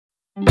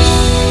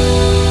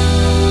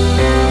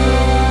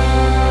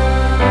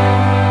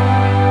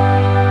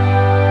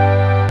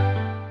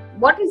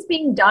What is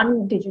being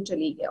done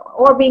digitally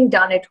or being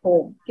done at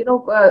home?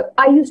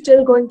 Are you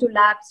still going to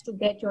labs to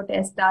get your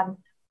test done?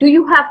 Do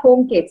you have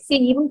home kits? See,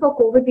 even for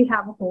COVID, we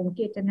have a home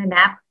kit and an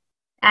app.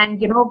 And,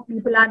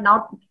 people are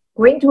not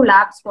going to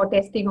labs for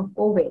testing of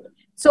COVID.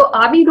 So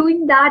are we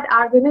doing that?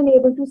 Are women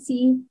able to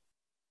see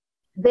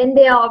when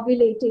they are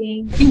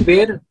ovulating? I think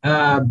where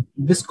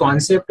this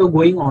concept of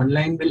going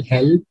online will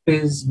help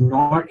is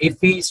not if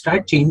we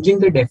start changing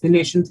the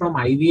definition from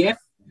IVF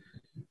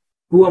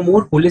to a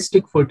more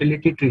holistic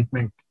fertility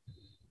treatment.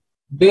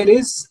 There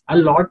is a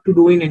lot to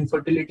do in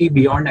infertility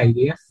beyond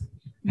IVF.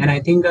 And I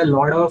think a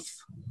lot of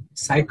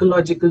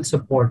psychological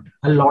support,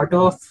 a lot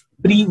of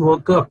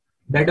pre-workup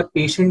that a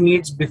patient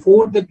needs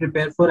before they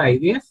prepare for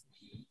IVF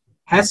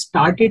has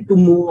started to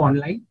move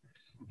online.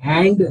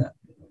 And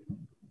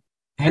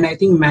I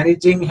think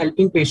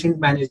helping patients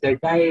manage their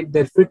diet,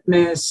 their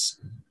fitness,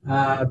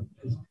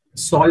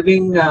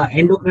 solving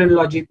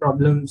endocrinology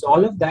problems,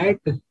 all of that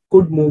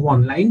could move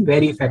online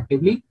very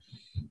effectively.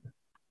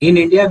 In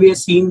India, we are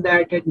seeing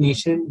that at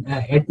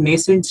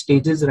nascent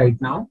stages right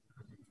now.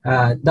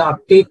 The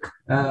uptake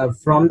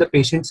from the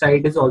patient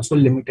side is also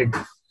limited.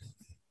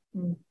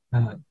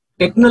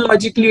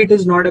 Technologically, it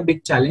is not a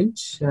big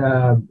challenge.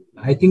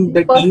 I think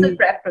the personal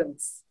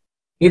preference.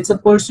 It's a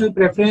personal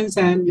preference,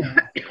 and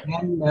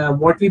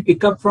what we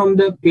pick up from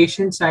the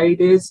patient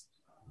side is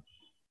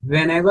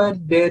whenever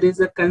there is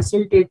a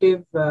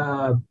consultative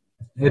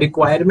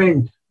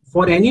requirement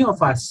for any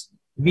of us,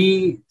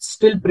 we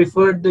still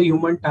prefer the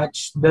human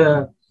touch,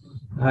 the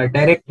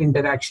direct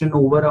interaction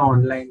over an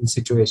online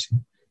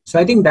situation. So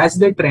I think that's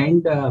the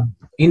trend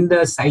in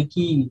the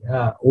psyche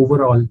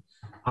overall.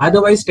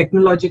 Otherwise,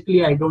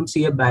 technologically, I don't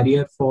see a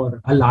barrier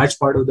for a large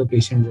part of the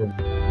patient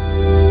journey.